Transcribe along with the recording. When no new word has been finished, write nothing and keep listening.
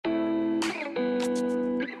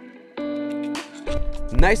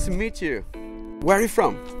Nice to meet you. Where are you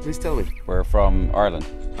from? Please tell me. We're from Ireland.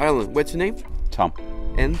 Ireland. What's your name? Tom.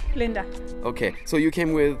 And? Linda. Okay, so you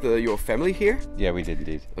came with your family here? Yeah, we did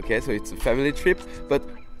indeed. Okay, so it's a family trip. But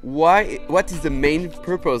what is the main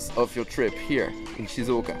purpose of your trip here in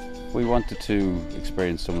Shizuoka? We wanted to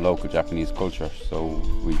experience some local Japanese culture, so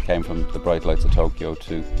we came from the bright lights of Tokyo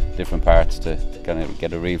to different parts to kind of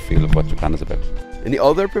get a real feel of what Japan is about. Any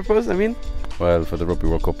other purpose, I mean? Well, for the Rugby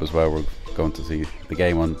World Cup as well, we're going to see the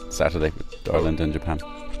game on Saturday with Ireland and Japan.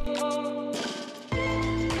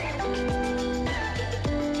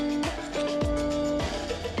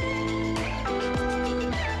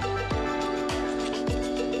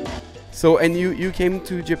 So, and you came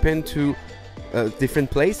to Japan to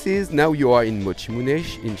different places. Now you are in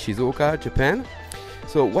Mochimune, in Shizuoka, Japan.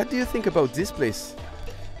 So what do you think about this place?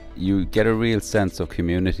 You get a real sense of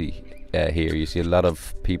community here. You see a lot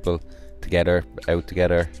of people together, out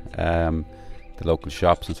together, the local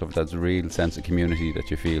shops and stuff. That's a real sense of community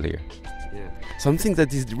that you feel here. Yeah. Something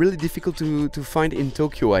that is really difficult to find in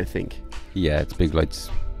Tokyo, I think. Yeah, it's big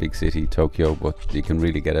lights, big city, Tokyo, but you can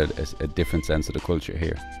really get a different sense of the culture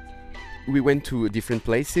here. We went to different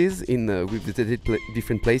places. We visited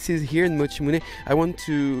different places here in Mochimune. I want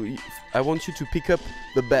you to pick up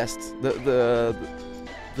the best, the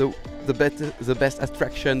best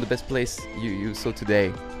attraction, the best place you saw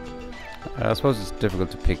today. I suppose it's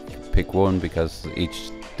difficult to pick one because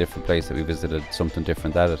each different place that we visited something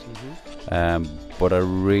different at it. But I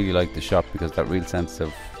really like the shop because that real sense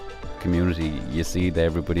of community. You see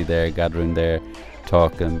everybody there gathering there,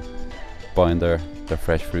 talking, buying their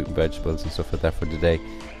fresh fruit and vegetables and stuff like that for the day.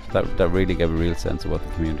 So that really gave a real sense of what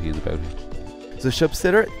the community is about here. The shop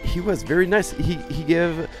seller, he was very nice. He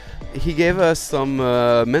gave us some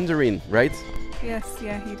mandarin, right? Yes,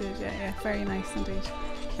 yeah, he did. Yeah, very nice indeed.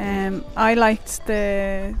 I liked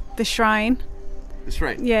the shrine. The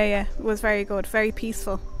shrine. Yeah, it was very good, very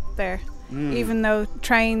peaceful there. Even though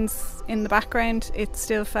trains in the background, it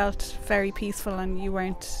still felt very peaceful, and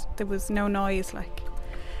there was no noise like.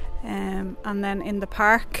 And then in the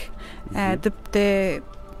park, the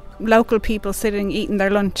local people sitting eating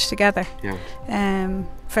their lunch together. Yeah.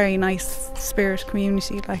 Very nice spirit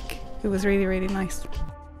community. Like, it was really, really nice.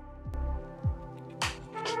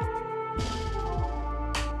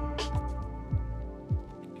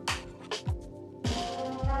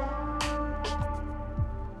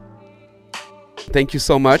 Thank you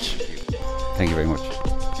so much. Thank you very much.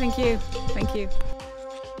 Thank you. Thank you.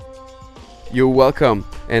 You're welcome,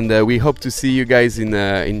 and we hope to see you guys in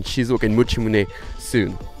Shizuoka and Mochimune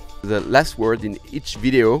soon. The last word in each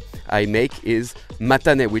video I make is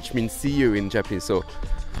matane, which means see you in Japanese. So,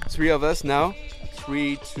 three of us now.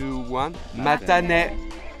 3, 2, 1. Matane.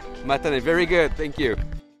 Matane. Very good. Thank you.